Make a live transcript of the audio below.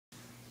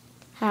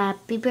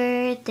Happy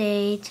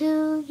birthday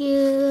to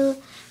you.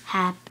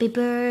 Happy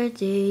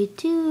birthday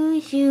to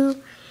you.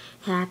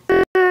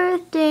 Happy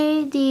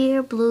birthday,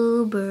 dear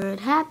Bluebird.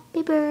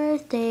 Happy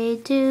birthday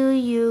to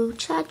you.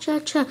 Cha cha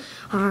cha.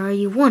 Are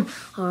you 1?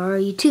 Are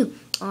you 2?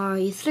 Are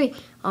you 3?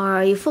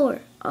 Are you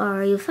 4?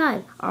 Are you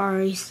 5?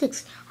 Are you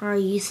 6? Are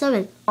you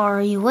 7?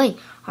 Are you 8?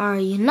 Are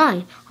you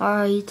 9?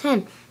 Are you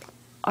 10?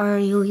 Are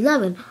you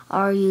 11?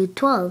 Are you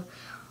 12?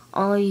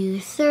 Are you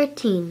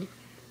 13?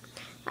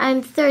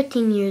 I'm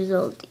 13 years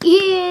old.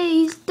 Yay!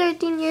 He's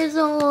 13 years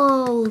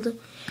old.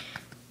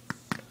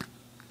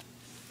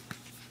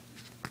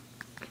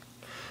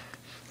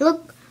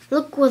 Look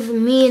what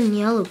me and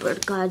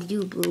Yellowbird got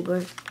you,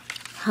 Bluebird.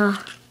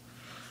 Huh?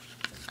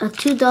 A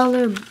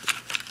 $2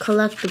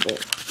 collectible.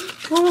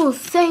 Oh,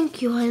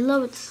 thank you. I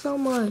love it so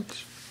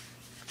much.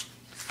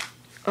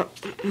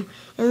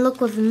 And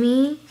look what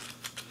me,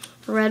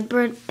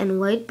 Redbird, and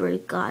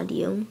Whitebird got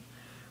you.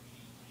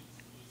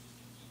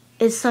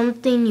 It's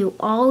something you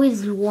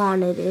always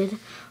wanted it.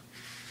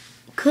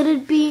 Could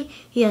it be?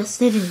 Yes,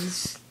 it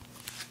is.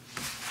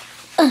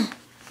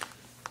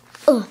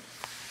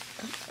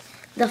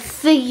 The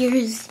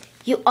figures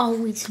you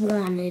always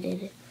wanted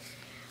it.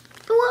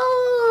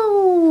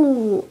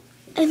 Whoa!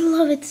 I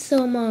love it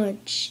so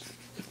much.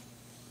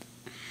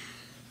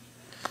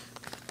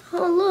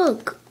 Oh,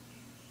 look.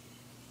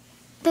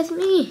 That's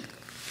me.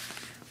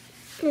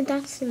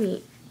 That's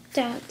me.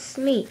 That's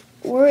me.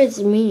 Where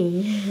is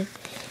me?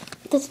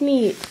 That's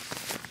me.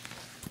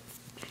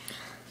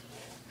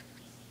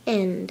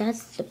 And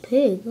that's the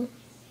pig.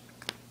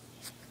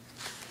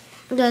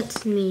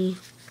 That's me.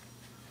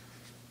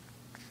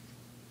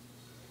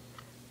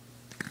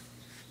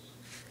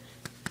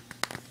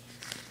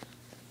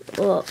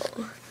 Whoa.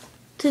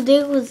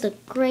 Today was the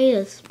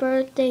greatest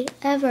birthday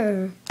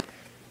ever.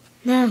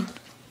 Now,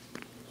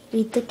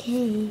 eat the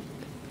cake.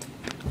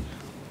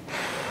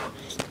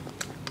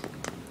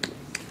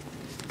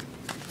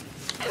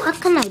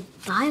 What can I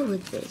buy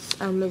with this?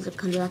 Is a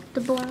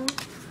collectible?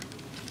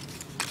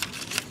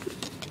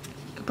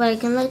 But I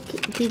can let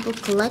people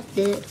collect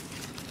it,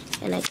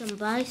 and I can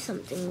buy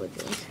something with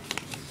it.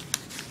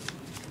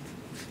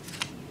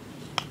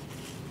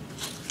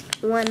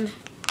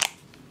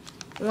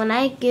 When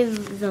I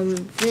give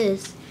them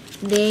this,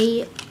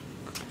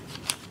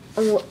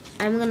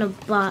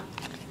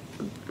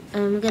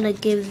 I'm gonna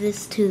give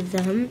this to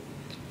them,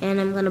 and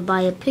I'm gonna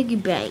buy a piggy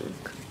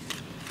bank.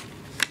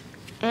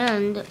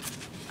 And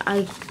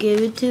I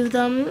give it to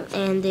them,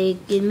 and they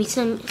give me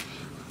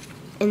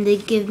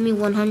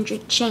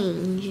 100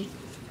 change,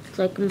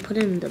 so I can put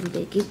in the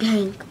piggy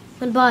bank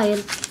and buy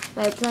it.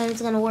 My plan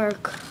is gonna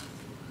work.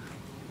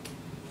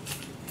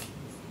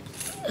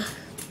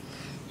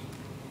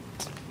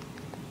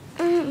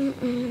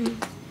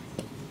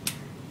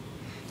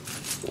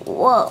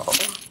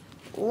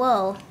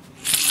 Whoa.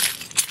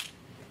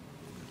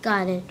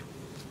 Got it.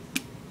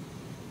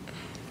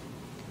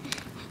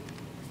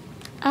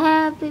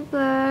 Happy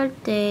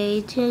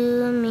birthday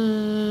to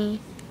me.